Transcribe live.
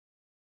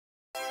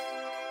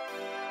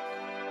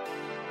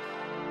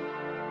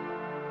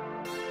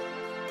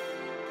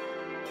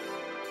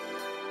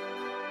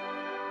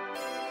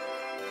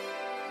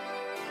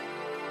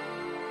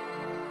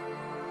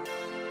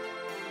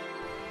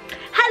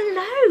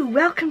Hello,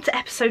 welcome to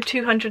episode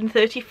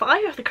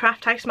 235 of the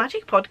Craft House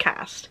Magic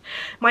podcast.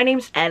 My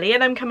name's Ellie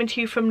and I'm coming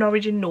to you from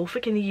Norwich in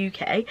Norfolk in the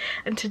UK,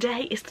 and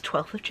today is the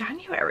 12th of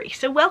January.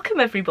 So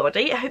welcome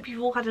everybody. I hope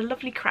you've all had a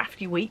lovely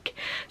crafty week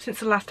since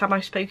the last time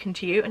I've spoken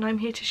to you, and I'm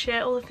here to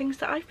share all the things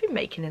that I've been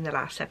making in the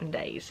last 7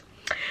 days.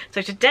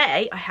 So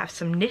today I have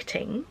some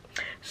knitting,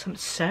 some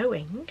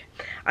sewing,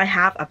 I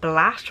have a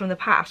blast from the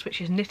past which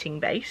is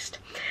knitting based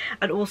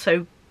and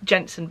also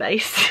Jensen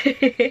based.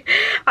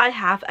 I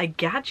have a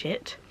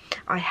gadget.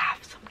 I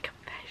have some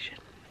confessions.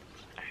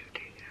 Oh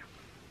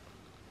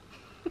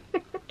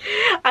dear.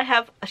 I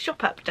have a shop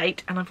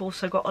update, and I've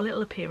also got a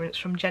little appearance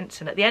from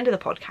Jensen at the end of the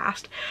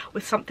podcast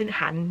with something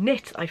hand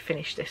knit I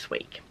finished this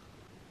week.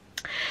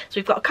 So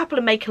we've got a couple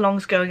of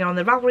Makalongs going on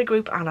the Ravelry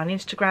group and on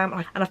Instagram,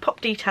 and I've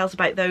popped details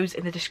about those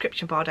in the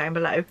description bar down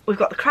below. We've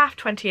got the Craft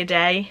 20 a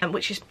day,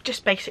 which is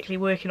just basically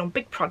working on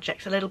big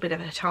projects a little bit at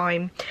a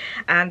time,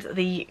 and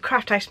the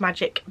Craft House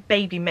Magic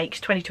Baby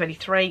Makes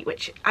 2023,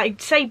 which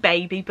I'd say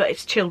baby, but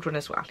it's children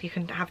as well. You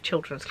can have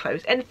children's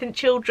clothes, anything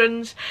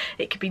children's.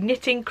 It could be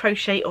knitting,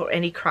 crochet or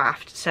any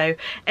craft, so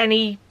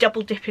any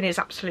double dipping is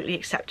absolutely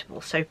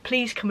acceptable. So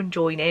please come and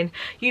join in,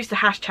 use the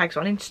hashtags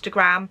on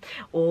Instagram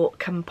or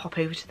come pop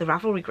over to the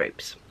Ravelry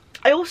groups.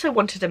 I also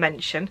wanted to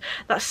mention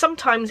that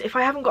sometimes if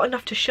I haven't got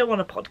enough to show on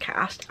a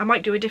podcast, I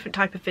might do a different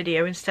type of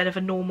video instead of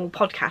a normal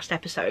podcast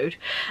episode,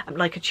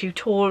 like a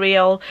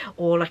tutorial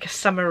or like a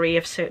summary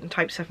of certain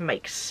types of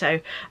makes.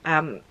 So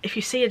if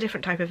you see a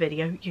different type of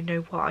video, you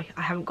know why.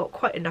 I haven't got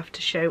quite enough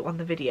to show on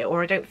the video,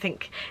 or I don't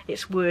think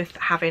it's worth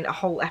having a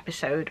whole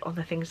episode on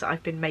the things that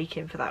I've been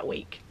making for that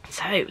week.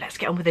 So let's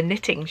get on with the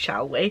knitting,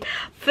 shall we?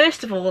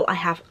 First of all,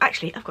 I've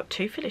got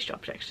two finished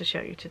objects to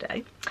show you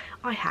today.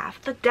 I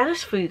have the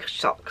Dehnungsfuge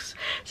socks.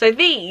 So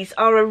these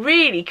are a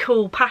really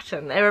cool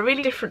pattern. They're a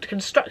really different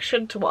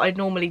construction to what I'd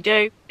normally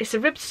do. It's a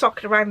ribbed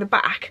sock around the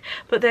back,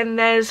 but then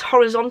there's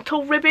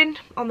horizontal ribbing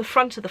on the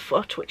front of the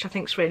foot, which I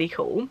think is really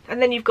cool.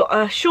 And then you've got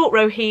a short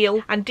row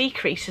heel and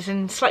decreases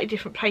in a slightly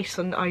different place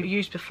than I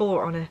used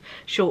before on a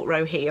short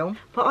row heel.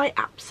 But I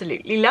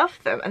absolutely love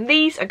them. And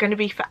these are going to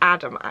be for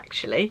Adam,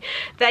 actually.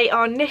 They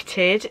are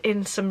knitted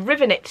in some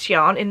Riverknits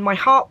yarn in my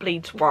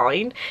Heartbleeds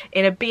wine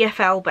in a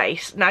BFL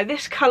base. Now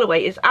this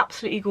colourway is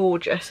absolutely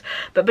gorgeous,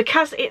 but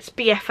because it's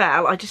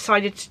BFL, I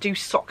decided to do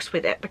socks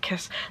with it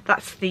because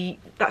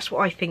that's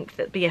what I think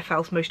that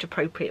BFL's most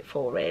appropriate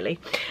for, really.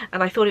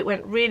 And I thought it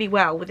went really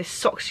well with this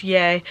Socks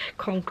Yeah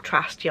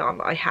contrast yarn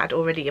that I had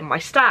already in my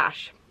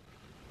stash.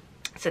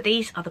 So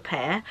these are the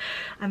pair,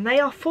 and they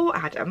are for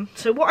Adam.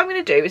 So what I'm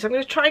going to do is I'm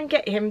going to try and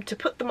get him to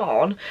put them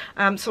on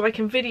so I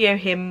can video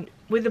him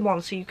with them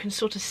on, so you can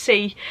sort of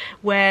see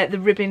where the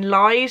ribbon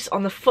lies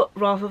on the foot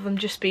rather than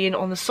just being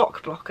on the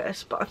sock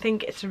blockers. But I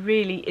think it's a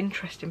really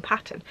interesting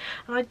pattern,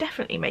 and I'd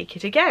definitely make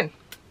it again.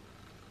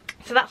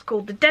 So that's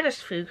called the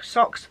Dehnungsfuge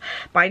socks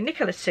by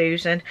Nicola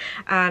Susen,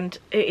 and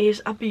it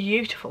is a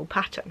beautiful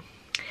pattern.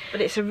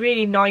 But it's a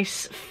really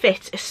nice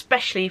fit,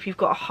 especially if you've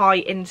got a high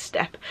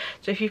instep.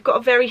 So if you've got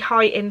a very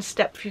high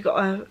instep, if you've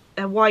got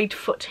a wide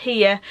foot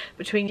here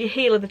between your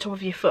heel and the top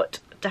of your foot,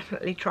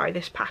 definitely try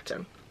this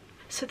pattern.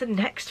 So the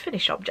next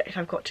finished object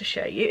I've got to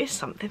show you is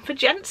something for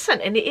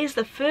Jensen, and it is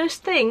the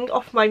first thing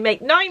off my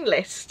Make 9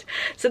 list.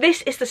 So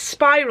this is the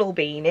spiral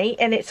beanie,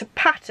 and it's a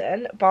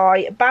pattern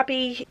by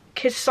Babi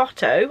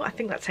Crisoto, I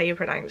think that's how you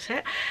pronounce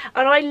it,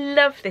 and I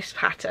love this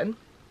pattern.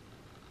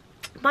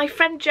 My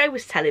friend Jo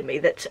was telling me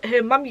that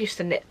her mum used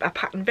to knit a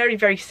pattern very,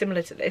 very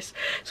similar to this.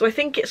 So I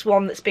think it's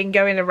one that's been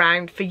going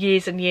around for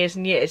years and years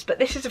and years. But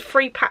this is a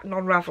free pattern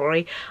on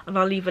Ravelry, and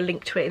I'll leave a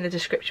link to it in the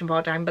description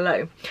bar down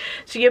below.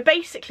 So you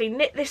basically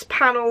knit this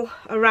panel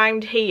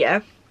around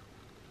here,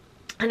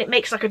 and it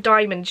makes like a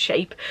diamond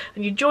shape,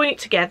 and you join it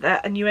together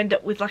and you end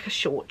up with like a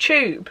short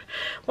tube.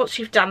 Once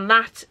you've done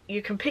that,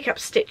 you can pick up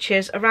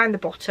stitches around the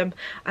bottom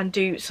and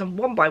do some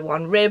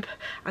 1x1 rib,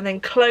 and then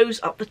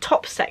close up the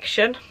top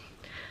section,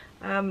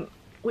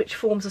 which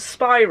forms a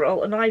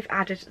spiral, and I've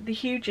added the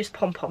hugest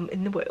pom-pom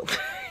in the world.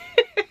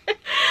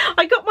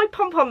 I got my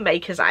pom-pom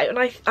makers out, and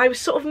I was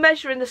sort of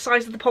measuring the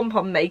size of the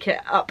pom-pom maker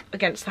up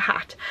against the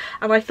hat,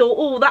 and I thought,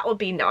 oh, that would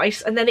be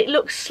nice, and then it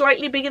looks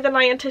slightly bigger than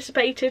I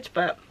anticipated,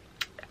 but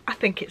I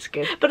think it's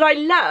good. But I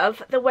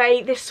love the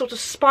way this sort of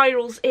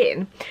spirals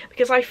in,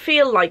 because I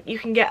feel like you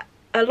can get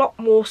a lot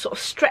more sort of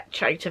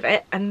stretch out of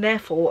it, and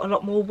therefore a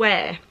lot more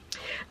wear.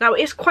 Now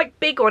it is quite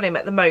big on him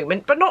at the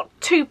moment, but not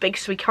too big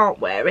so he can't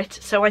wear it,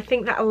 so I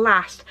think that'll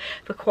last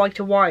for quite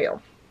a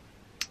while.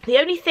 The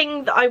only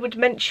thing that I would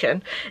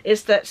mention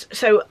is that,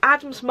 so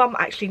Adam's mum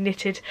actually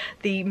knitted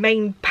the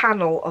main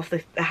panel of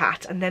the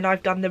hat, and then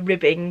I've done the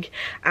ribbing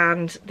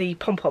and the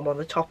pom-pom on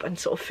the top and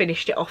sort of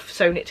finished it off,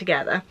 sewn it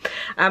together.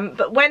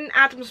 But when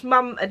Adam's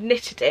mum had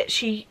knitted it,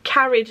 she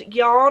carried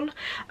yarn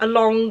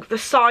along the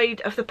side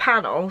of the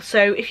panel.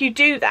 So if you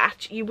do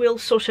that, you will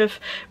sort of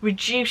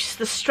reduce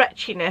the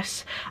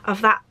stretchiness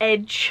of that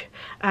edge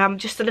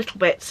just a little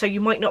bit, so you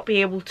might not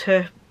be able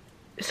to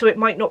so it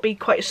might not be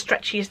quite as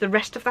stretchy as the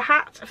rest of the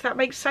hat, if that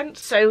makes sense.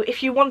 So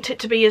if you want it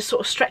to be as sort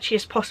of stretchy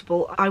as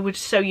possible, I would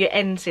sew your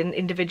ends in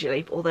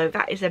individually, although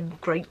that is a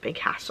great big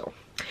hassle.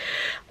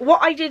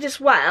 What I did as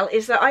well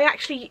is that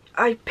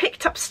I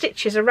picked up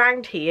stitches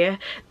around here,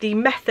 the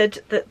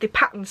method that the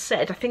pattern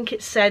said. I think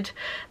it said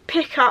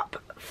pick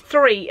up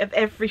 3 of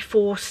every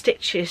 4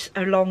 stitches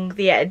along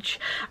the edge,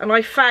 and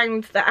I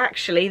found that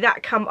actually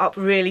that come up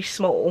really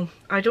small.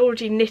 I'd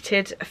already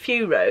knitted a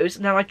few rows,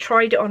 and then I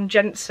tried it on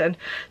Jensen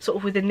sort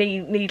of with the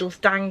needles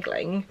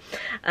dangling,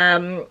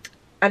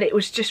 and it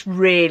was just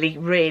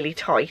really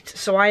tight,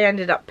 so I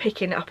ended up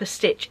picking up a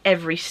stitch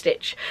every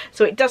stitch.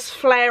 So it does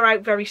flare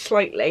out very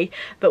slightly,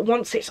 but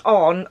once it's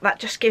on, that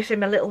just gives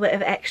him a little bit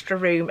of extra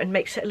room and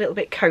makes it a little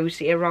bit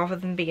cozier rather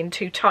than being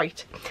too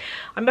tight.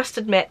 I must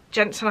admit,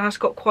 Jensen has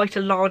got quite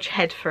a large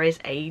head for his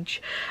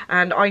age,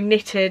 and I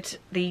knitted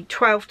the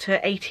 12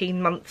 to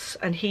 18 months,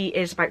 and he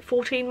is about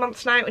 14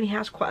 months now, and he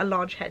has quite a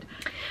large head.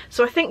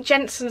 So I think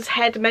Jensen's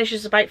head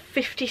measures about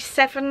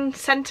 57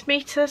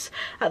 centimetres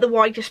at the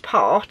widest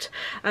part.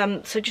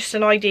 So just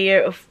an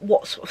idea of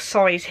what sort of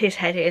size his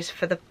head is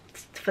for the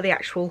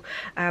actual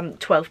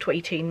 12 to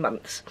 18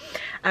 months.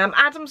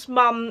 Adam's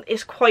mum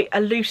is quite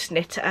a loose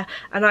knitter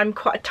and I'm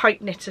quite a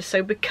tight knitter,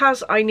 so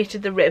because I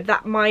knitted the rib,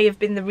 that might have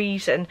been the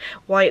reason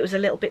why it was a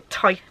little bit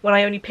tight when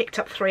I only picked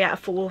up 3 out of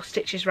 4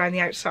 stitches around the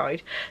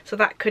outside. So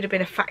that could have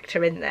been a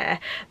factor in there,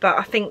 but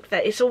I think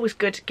that it's always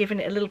good giving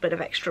it a little bit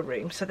of extra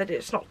room so that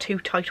it's not too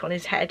tight on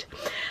his head.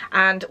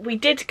 And we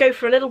did go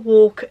for a little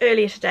walk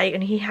earlier today,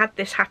 and he had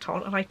this hat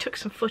on, and I took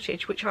some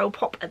footage which I will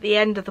pop at the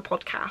end of the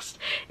podcast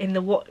in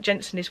the what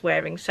Jensen is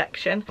wearing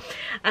section,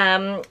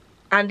 and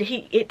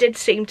it did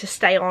seem to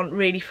stay on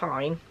really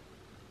fine.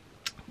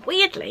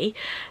 Weirdly,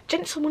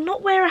 Jensen will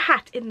not wear a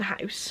hat in the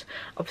house,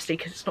 obviously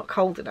because it's not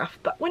cold enough,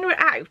 but when we're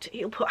out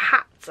he'll put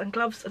hats and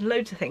gloves and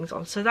loads of things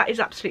on, so that is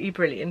absolutely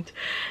brilliant.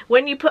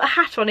 When you put a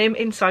hat on him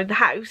inside the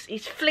house,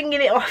 he's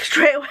flinging it off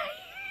straight away.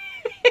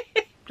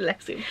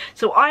 Bless him.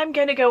 So I am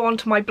going to go on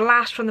to my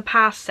blast from the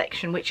past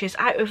section, which is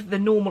out of the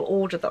normal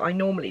order that I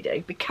normally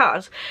do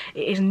because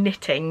it is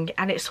knitting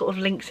and it sort of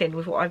links in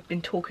with what I've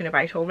been talking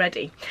about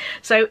already.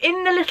 So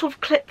in the little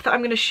clip that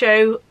I'm going to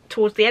show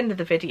towards the end of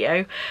the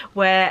video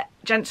where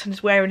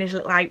Jensen's wearing his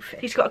little outfit,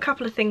 he's got a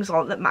couple of things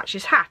on that match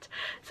his hat.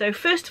 So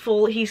first of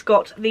all, he's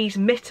got these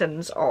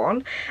mittens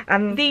on,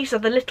 and these are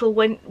the little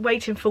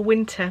Waiting for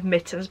Winter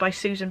mittens by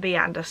Susan B.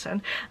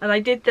 Anderson, and I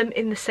did them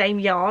in the same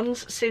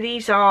yarns. So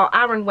these are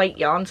Aran weight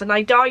yarns, and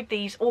I dyed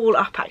these all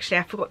up, actually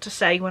I forgot to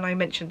say when I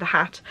mentioned the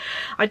hat.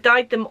 I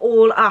dyed them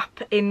all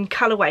up in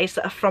colourways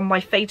that are from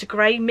my Fade to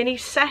Grey mini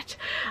set,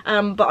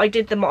 but I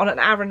did them on an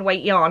Aran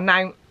weight yarn.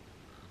 Now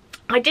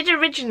I did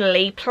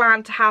originally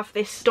plan to have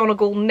this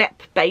Donegal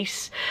Nep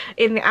base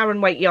in the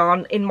Aran weight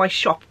yarn in my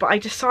shop, but I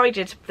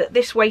decided that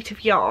this weight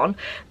of yarn,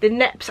 the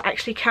Neps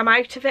actually come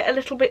out of it a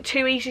little bit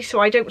too easy, so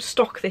I don't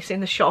stock this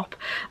in the shop,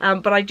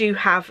 but I do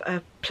have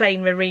a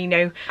plain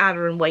merino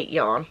Aran weight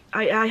yarn.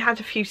 I had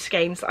a few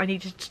skeins that I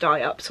needed to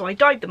dye up, so I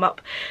dyed them up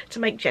to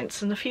make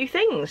Jensen a few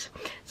things.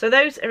 So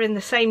those are in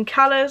the same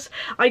colours.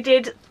 I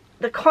did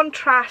the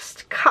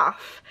contrast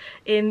cuff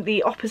in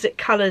the opposite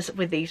colours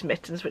with these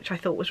mittens, which I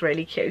thought was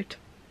really cute.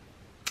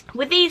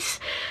 With these,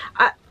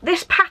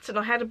 this pattern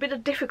I had a bit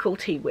of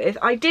difficulty with.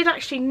 I did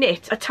actually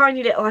knit a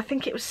tiny little, I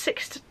think it was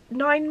 6 to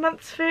 9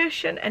 months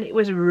version, and it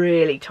was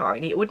really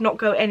tiny. It would not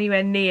go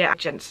anywhere near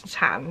Jensen's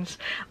hands,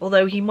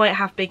 although he might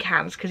have big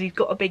hands because he's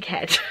got a big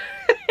head.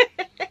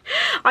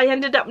 I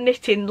ended up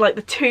knitting like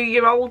the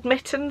 2-year-old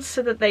mittens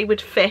so that they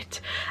would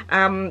fit.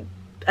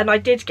 And I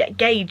did get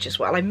gauge as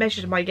well. I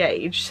measured my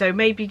gauge, so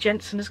maybe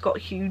Jensen has got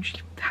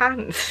huge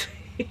hands.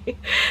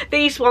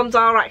 These ones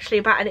are actually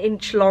about 1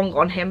 inch long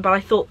on him, but I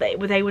thought that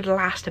they would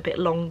last a bit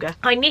longer.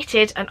 I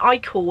knitted an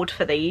I-cord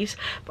for these,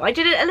 but I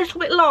did it a little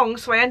bit long,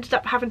 so I ended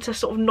up having to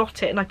sort of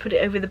knot it, and I put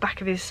it over the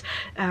back of his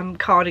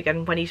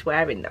cardigan when he's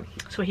wearing them.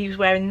 So he was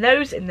wearing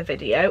those in the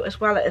video, as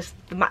well as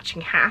the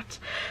matching hat,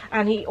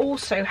 and he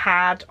also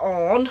had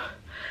on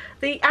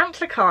the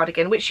Antler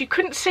cardigan, which you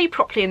couldn't see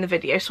properly in the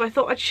video, so I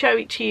thought I'd show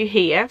it to you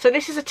here. So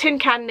this is a Tin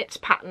Can Knits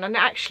pattern, and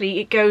actually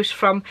it goes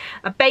from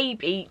a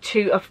baby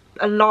to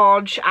a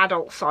large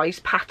adult size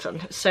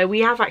pattern. So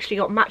we have actually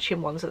got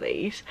matching ones of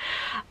these.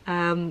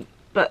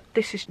 But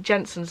this is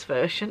Jensen's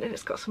version, and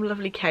it's got some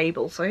lovely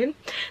cables in.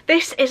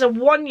 This is a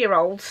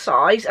 1-year-old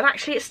size, and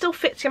actually it still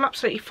fits him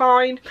absolutely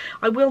fine.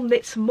 I will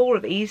knit some more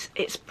of these.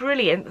 It's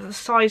brilliant that the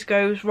size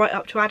goes right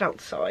up to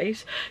adult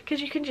size, because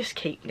you can just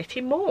keep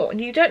knitting more,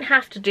 and you don't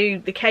have to do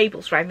the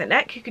cables around the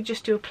neck. You could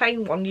just do a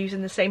plain one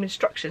using the same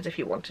instructions if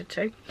you wanted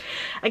to.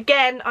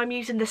 Again, I'm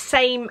using the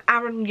same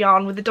Aran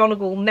yarn with the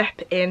Donegal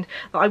Nep in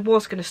that I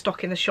was going to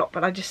stock in the shop,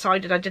 but I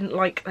decided I didn't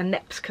like the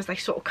Neps because they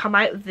sort of come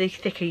out of the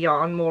thicker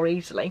yarn more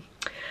easily.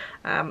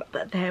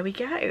 But there we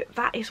go,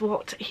 that is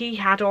what he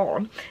had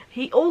on.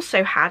 He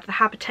also had the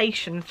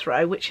Habitation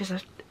throw, which is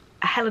a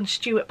a Helen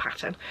Stewart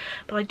pattern,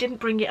 but I didn't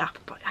bring it up,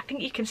 but I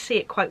think you can see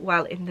it quite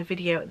well in the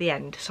video at the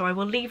end. So I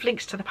will leave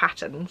links to the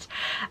patterns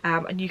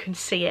and you can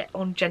see it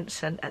on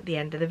Jensen at the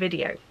end of the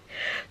video.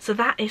 So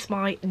that is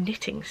my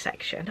knitting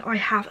section. I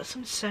have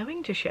some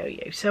sewing to show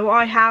you. So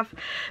I have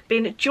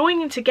been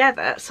joining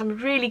together some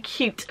really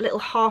cute little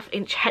 1/2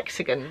 inch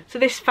hexagons. So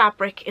this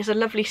fabric is a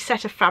lovely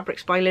set of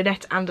fabrics by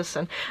Lynette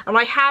Anderson, and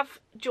I have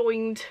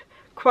joined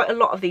quite a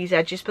lot of these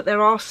edges, but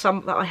there are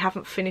some that I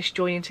haven't finished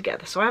joining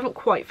together, so I haven't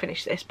quite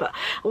finished this, but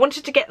I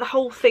wanted to get the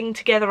whole thing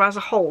together as a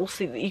whole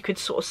so that you could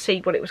sort of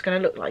see what it was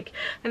going to look like.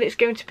 And it's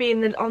going to be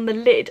on the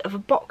lid of a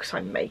box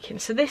I'm making.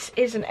 So this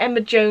is an Emma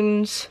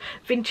Jones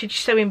vintage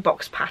sewing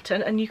box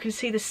pattern, and you can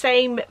see the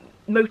same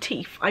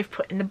motif I've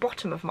put in the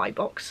bottom of my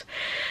box.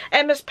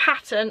 Emma's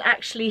pattern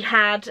actually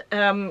had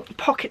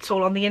pockets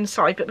all on the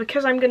inside, but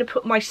because I'm going to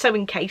put my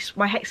sewing case,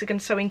 my hexagon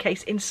sewing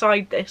case,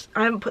 inside this,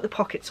 I haven't put the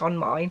pockets on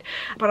mine,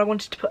 but I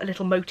wanted to put a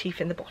little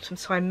motif in the bottom,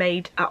 so I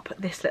made up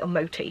this little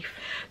motif.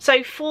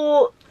 So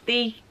for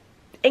the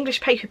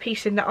English paper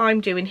piecing that I'm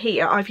doing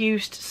here, I've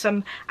used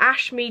some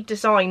Ashmead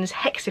Designs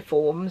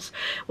Hexiforms,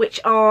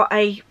 which are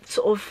a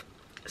sort of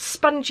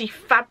spongy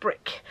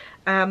fabric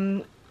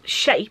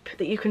shape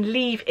that you can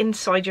leave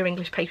inside your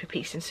English paper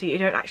piecing, so you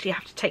don't actually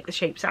have to take the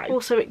shapes out.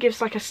 Also, it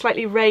gives like a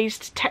slightly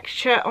raised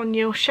texture on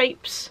your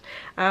shapes,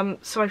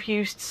 so I've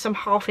used some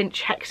 1/2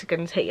 inch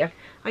hexagons here.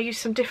 I used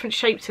some different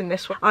shapes in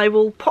this one. I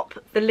will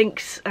pop the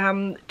links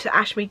to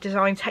Ashmead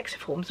Designs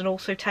Hexiforms and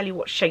also tell you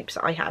what shapes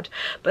I had,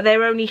 but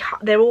they're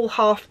all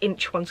 1/2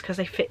 inch ones because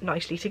they fit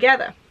nicely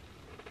together.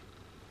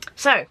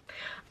 So I'm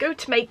going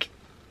to make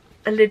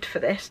a lid for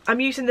this. I'm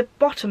using the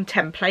bottom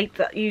template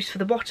that I used for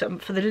the bottom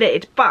for the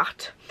lid,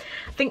 but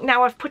I think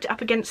now I've put it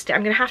up against it,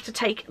 I'm going to have to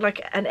take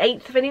like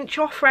 1/8 of an inch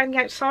off around the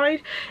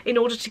outside in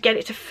order to get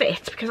it to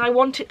fit, because I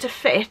want it to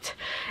fit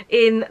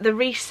in the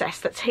recess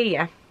that's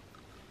here.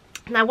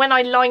 Now when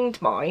I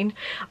lined mine,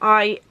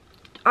 I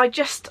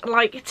just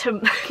like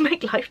to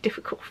make life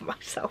difficult for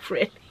myself,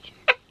 really.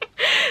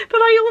 But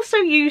I also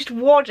used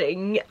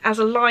wadding as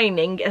a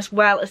lining as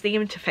well as the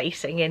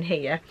interfacing in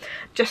here,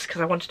 just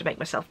because I wanted to make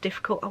myself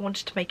difficult. I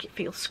wanted to make it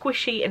feel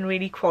squishy and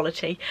really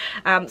quality.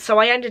 So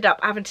I ended up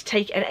having to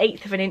take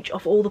 1/8 of an inch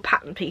off all the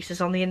pattern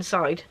pieces on the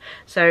inside.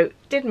 So it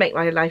did make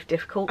my life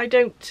difficult. I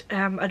don't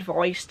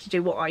advise to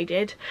do what I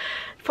did.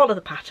 Follow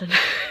the pattern.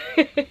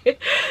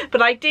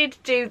 But I did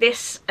do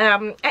this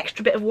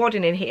extra bit of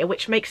wadding in here,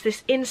 which makes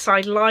this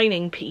inside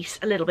lining piece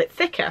a little bit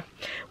thicker,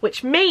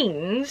 which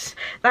means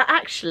that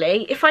actually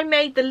if I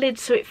made the lid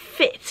so it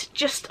fit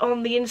just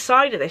on the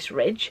inside of this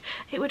ridge,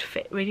 it would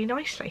fit really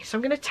nicely. So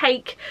I'm going to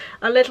take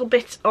a little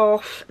bit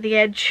off the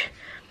edge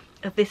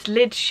of this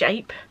lid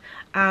shape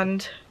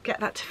and get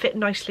that to fit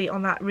nicely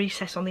on that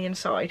recess on the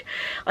inside.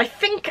 I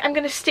think I'm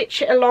going to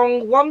stitch it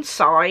along one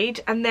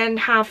side and then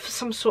have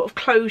some sort of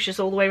closures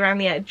all the way around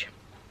the edge.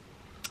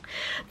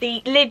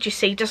 The lid, you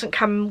see, doesn't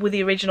come with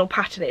the original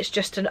pattern, it's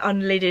just an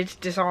unlidded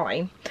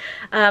design.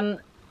 And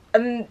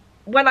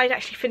when I'd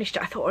actually finished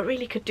it, I thought I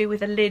really could do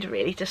with a lid,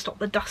 really, to stop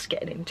the dust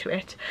getting into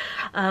it.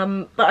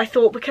 But I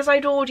thought because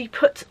I'd already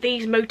put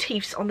these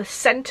motifs on the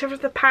centre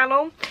of the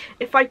panel,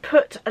 if I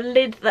put a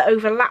lid that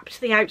overlapped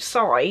the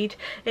outside,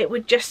 it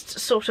would just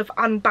sort of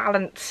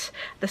unbalance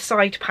the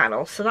side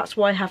panel. So that's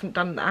why I haven't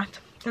done that.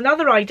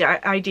 Another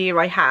idea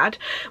I had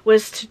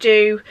was to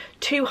do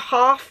 2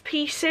 half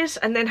pieces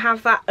and then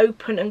have that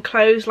open and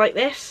close like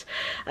this,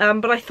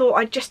 but I thought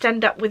I'd just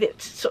end up with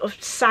it sort of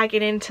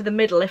sagging into the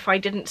middle if I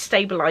didn't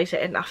stabilise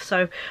it enough,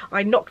 so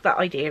I knocked that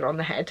idea on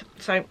the head.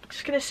 So I'm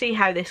just going to see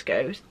how this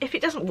goes. If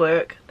it doesn't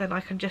work, then I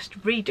can just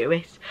redo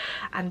it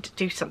and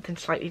do something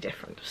slightly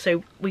different,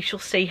 so we shall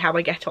see how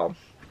I get on.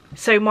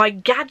 So my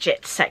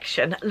gadget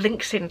section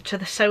links into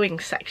the sewing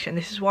section.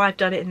 This is why I've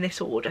done it in this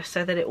order,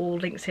 so that it all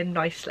links in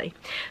nicely.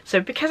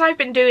 So because I've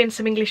been doing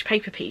some English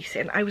paper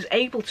piecing, I was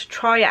able to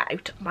try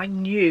out my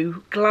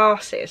new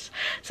glasses.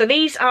 So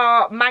these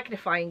are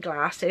magnifying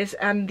glasses,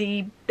 and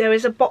there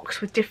is a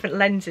box with different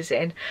lenses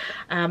in,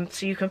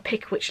 so you can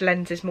pick which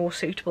lens is more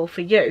suitable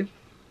for you.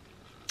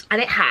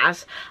 And it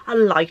has a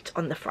light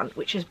on the front,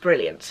 which is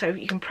brilliant. So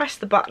you can press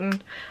the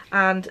button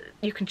and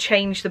you can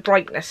change the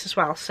brightness as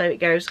well. So it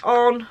goes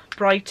on,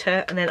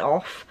 brighter, and then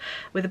off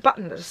with a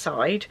button at the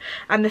side.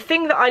 And the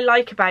thing that I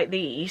like about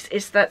these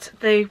is that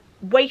the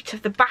weight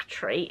of the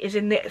battery is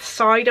in the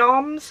side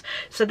arms,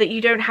 so that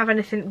you don't have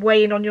anything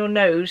weighing on your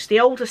nose. The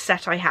older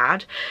set I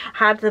had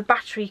the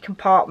battery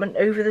compartment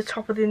over the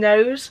top of the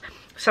nose,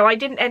 so I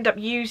didn't end up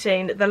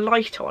using the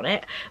light on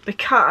it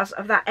because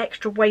of that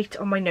extra weight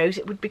on my nose.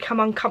 It would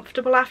become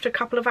uncomfortable after a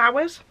couple of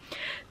hours.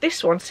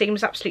 This one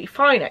seems absolutely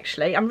fine,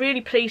 actually. I'm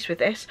really pleased with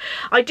this.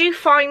 I do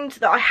find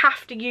that I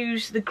have to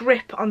use the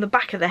grip on the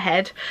back of the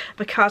head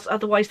because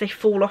otherwise they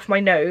fall off my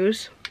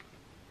nose.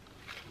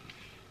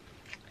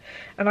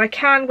 And I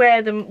can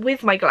wear them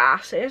with my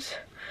glasses,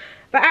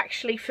 but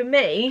actually for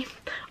me,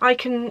 I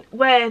can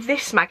wear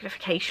this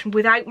magnification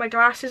without my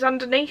glasses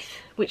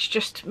underneath, which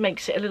just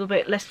makes it a little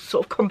bit less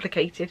sort of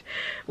complicated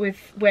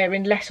with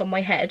wearing less on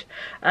my head.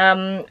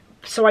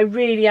 So I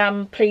really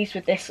am pleased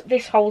with this.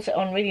 This holds it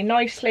on really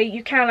nicely.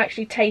 You can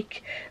actually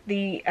take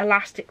the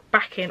elastic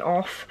backing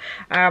off,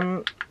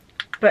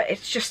 but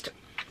it's just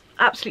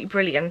absolutely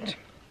brilliant.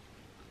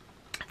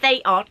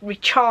 They are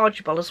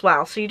rechargeable as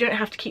well, so you don't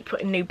have to keep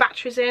putting new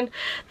batteries in.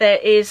 There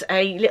is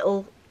a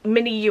little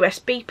mini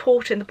USB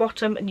port in the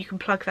bottom and you can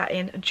plug that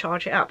in and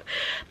charge it up.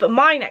 But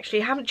mine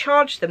actually, I haven't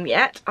charged them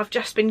yet. I've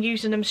just been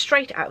using them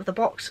straight out of the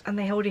box and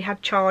they already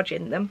had charge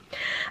in them.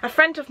 A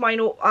friend of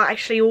mine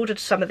actually ordered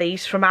some of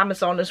these from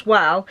Amazon as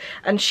well,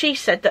 and she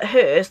said that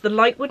hers, the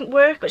light wouldn't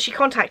work, but she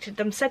contacted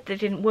them, said they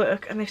didn't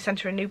work, and they've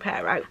sent her a new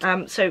pair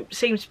out. So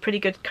seems pretty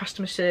good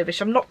customer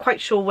service. I'm not quite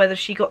sure whether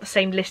she got the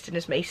same listing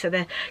as me, so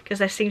because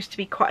there seems to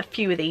be quite a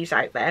few of these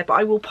out there, but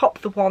I will pop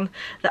the one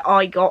that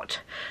I got.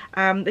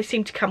 They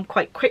seem to come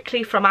quite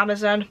quickly from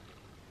Amazon.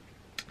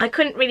 I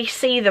couldn't really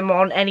see them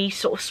on any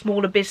sort of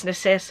smaller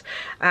businesses,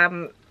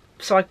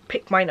 so I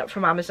picked mine up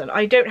from Amazon.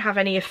 I don't have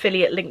any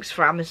affiliate links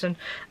for Amazon,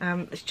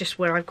 it's just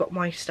where I've got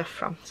my stuff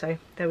from, so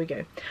there we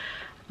go.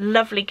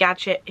 Lovely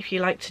gadget if you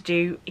like to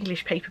do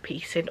English paper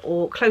piecing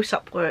or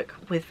close-up work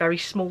with very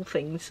small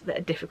things that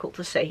are difficult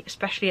to see,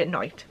 especially at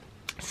night.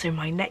 So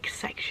my next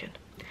section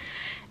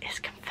is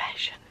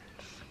confession.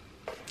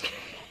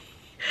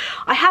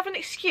 I have an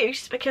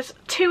excuse because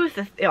two of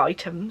the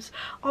items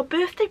are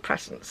birthday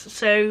presents,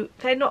 so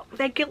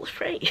they're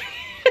guilt-free.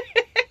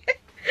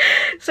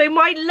 So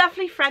my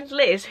lovely friend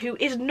Liz, who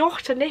is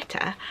not a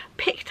knitter,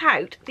 picked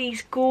out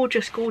these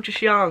gorgeous,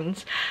 gorgeous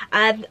yarns,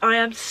 and I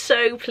am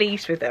so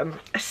pleased with them,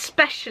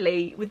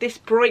 especially with this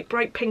bright,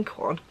 bright pink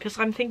one, because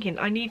I'm thinking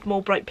I need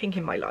more bright pink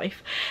in my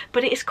life.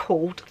 But it is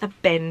called the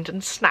Bend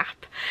and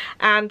Snap,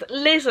 and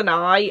Liz and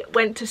I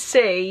went to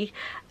see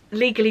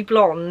Legally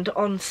Blonde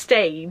on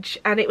stage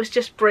and it was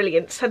just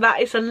brilliant, so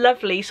that is a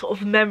lovely sort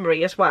of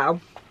memory as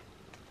well.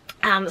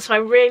 So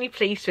I'm really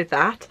pleased with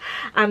that.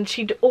 And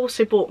she'd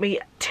also bought me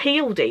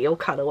Teal Deal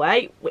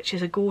colourway, which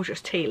is a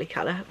gorgeous tealy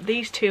colour.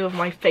 These two are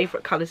my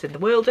favourite colours in the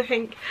world, I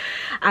think,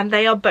 and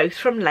they are both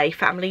from Lay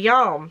Family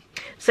Yarn.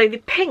 So the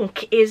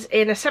pink is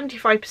in a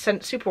 75%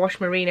 superwash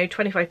merino,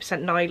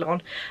 25%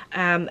 nylon,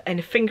 and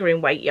a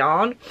fingering weight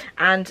yarn,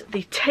 and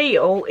the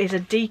teal is a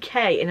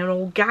DK in an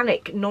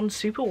organic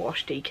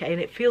non-superwash DK,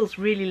 and it feels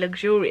really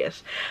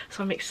luxurious,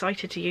 so I'm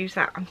excited to use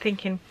that. I'm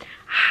thinking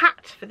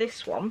hat for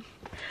this one.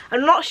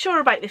 I'm not sure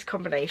about this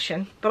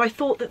combination, but I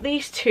thought that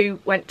these two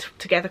went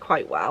together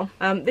quite well.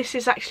 This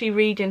is actually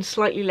reading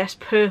slightly less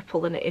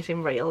purple than it is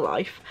in real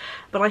life,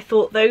 but I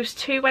thought those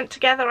two went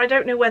together. I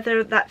don't know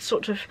whether that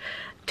sort of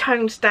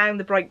tones down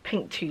the bright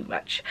pink too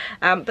much,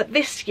 but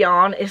this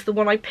yarn is the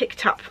one I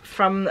picked up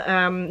from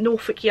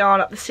Norfolk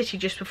Yarn up the city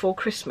just before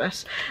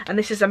Christmas, and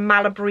this is a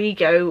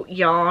Malabrigo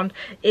yarn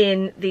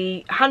in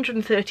the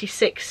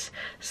 136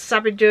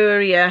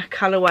 Sabiduria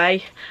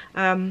colourway,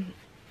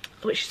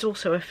 which is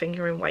also a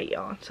fingering weight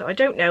yarn. So I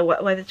don't know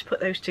whether to put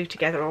those two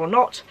together or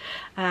not,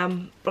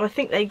 but I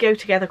think they go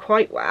together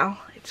quite well.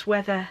 It's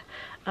whether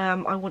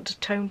I want to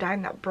tone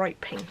down that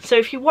bright pink. So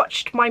if you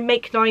watched my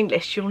Make 9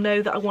 list, you'll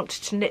know that I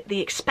wanted to knit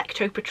the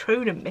Expecto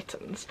Patronum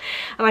mittens,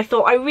 and I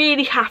thought I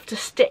really have to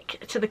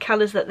stick to the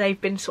colours that they've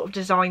been sort of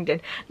designed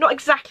in. Not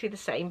exactly the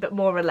same, but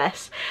more or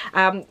less.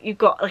 You've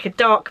got like a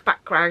dark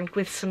background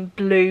with some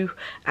blue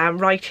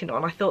writing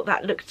on. I thought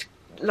that looked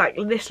like,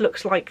 this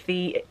looks like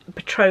the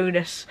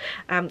Patronus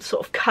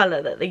sort of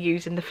colour that they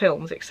use in the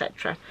films,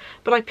 etc.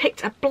 But I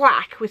picked a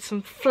black with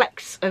some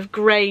flecks of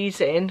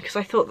greys in because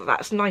I thought that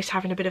that's nice,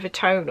 having a bit of a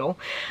tonal,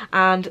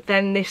 and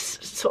then this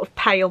sort of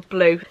pale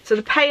blue. So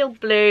the pale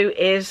blue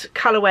is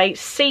colourway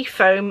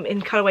Seafoam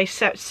in colourway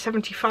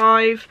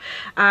 75,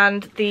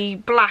 and the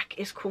black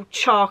is called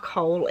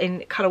Charcoal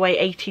in colourway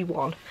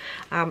 81.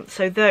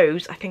 So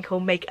those I think will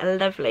make a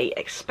lovely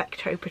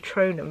Expecto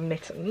Patronum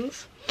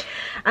mittens.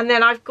 And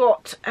then I've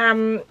got,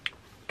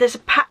 there's a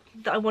pattern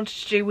that I wanted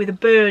to do with a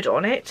bird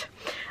on it.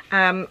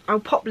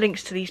 I'll pop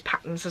links to these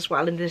patterns as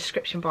well in the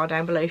description bar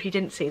down below if you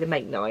didn't see the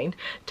Make 9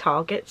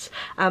 targets,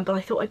 but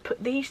I thought I'd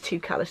put these two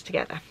colours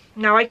together.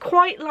 Now I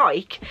quite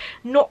like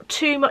not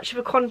too much of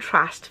a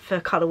contrast for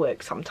colour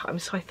work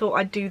sometimes, so I thought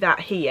I'd do that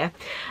here.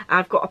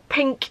 I've got a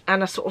pink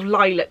and a sort of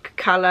lilac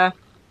colour.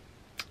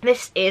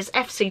 This is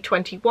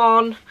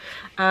FC21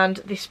 and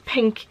this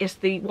pink is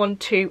the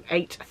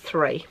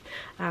 1283.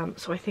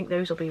 So I think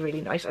those will be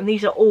really nice, and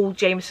these are all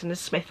Jameson &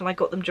 Smith, and I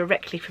got them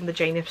directly from the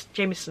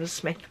Jameson &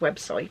 Smith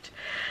website,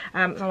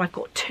 and I've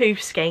got 2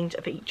 skeins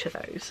of each of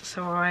those,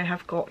 so I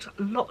have got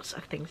lots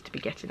of things to be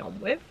getting on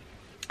with.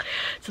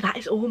 So that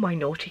is all my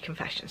naughty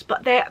confessions,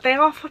 but they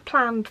are for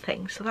planned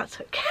things, so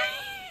that's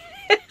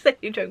okay. So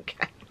you don't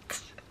count.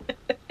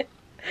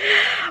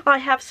 I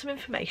have some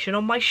information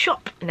on my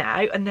shop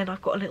now, and then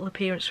I've got a little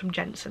appearance from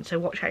Jensen, so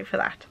watch out for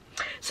that.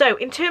 So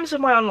in terms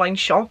of my online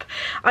shop,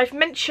 I've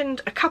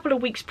mentioned a couple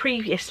of weeks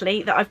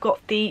previously that I've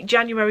got the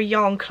January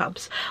yarn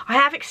clubs. I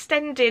have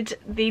extended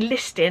the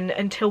listing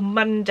until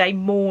Monday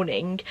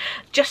morning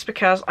just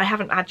because I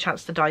haven't had a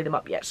chance to dye them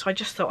up yet, so I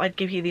just thought I'd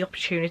give you the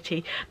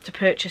opportunity to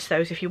purchase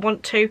those if you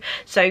want to.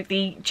 So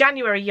the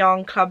January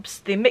yarn clubs,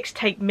 the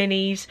mixtape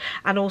minis,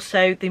 and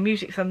also the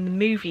music from the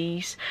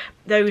movies,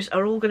 those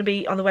are all going to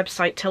be on the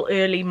website till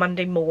early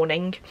Monday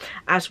morning,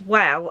 as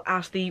well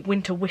as the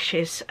Winter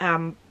Wishes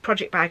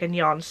project bag and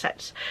yarn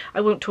sets.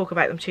 I won't talk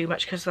about them too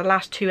much because the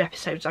last 2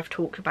 episodes I've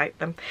talked about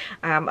them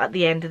at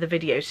the end of the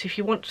video. So if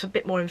you want a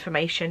bit more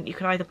information, you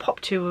can either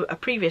pop to a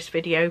previous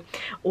video,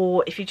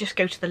 or if you just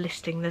go to the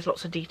listing, there's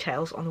lots of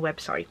details on the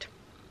website.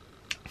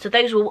 So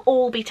those will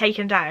all be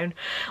taken down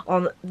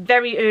on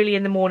very early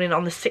in the morning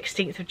on the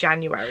 16th of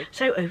January.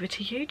 So over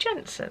to you,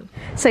 Jensen.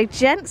 So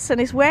Jensen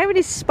is wearing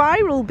his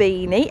spiral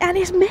beanie and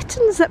his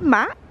mittens that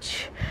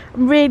match.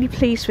 I'm really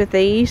pleased with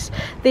these.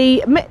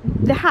 The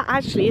hat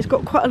actually has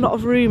got quite a lot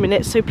of room in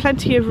it, so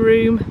plenty of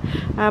room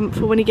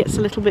for when he gets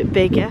a little bit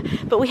bigger.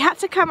 But we had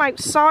to come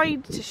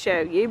outside to show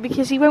you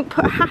because he won't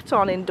put a hat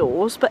on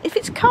indoors, but if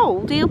it's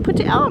cold he'll put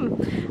it on,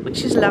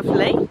 which is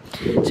lovely.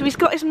 So he's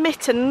got his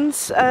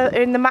mittens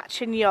in the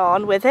matching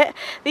yarn with it.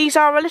 These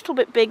are a little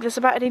bit big, there's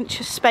about 1 inch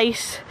of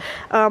space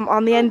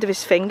on the end of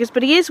his fingers,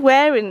 but he is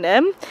wearing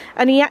them,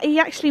 and he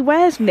actually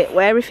wears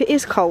knitwear if it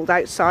is cold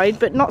outside,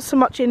 but not so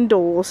much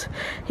indoors.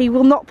 He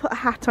will not put a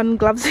hat on,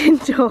 gloves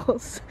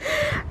indoors.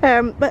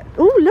 But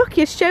oh look,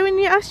 he's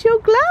showing us your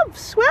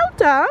gloves, well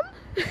done.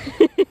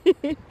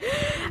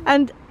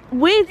 And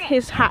with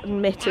his hat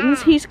and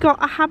mittens, he's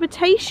got a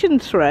habitation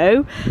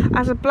throw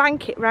as a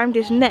blanket round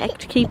his neck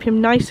to keep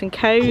him nice and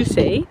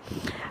cosy.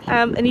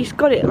 And he's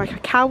got it like a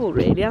cowl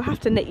really. I'll have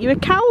to knit you a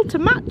cowl to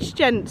match,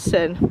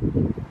 Jensen.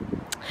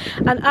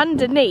 And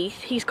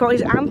underneath he's got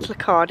his Antler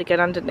cardigan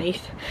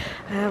underneath.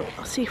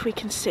 I'll see if we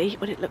can see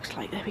what it looks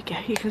like. There we go,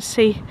 you can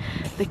see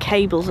the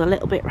cables a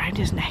little bit round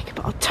his neck,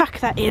 but I'll tuck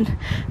that in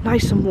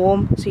nice and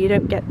warm so you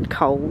don't get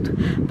cold.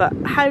 But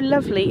how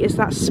lovely is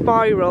that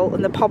spiral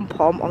and the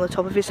pom-pom on the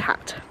top of his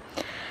hat.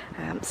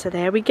 So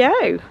there we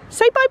go.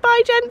 Say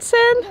bye-bye,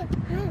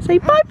 Jensen. Say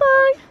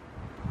bye-bye.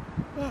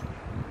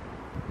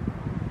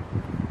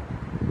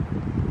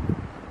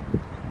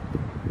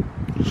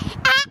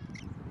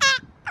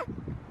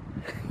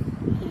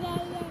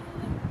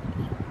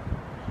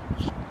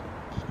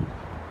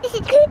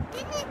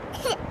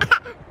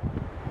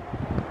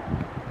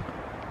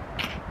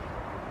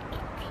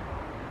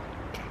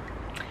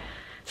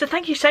 So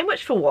thank you so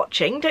much for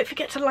watching. Don't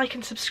forget to like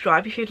and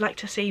subscribe if you'd like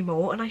to see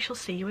more, and I shall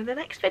see you in the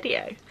next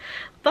video.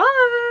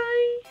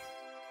 Bye!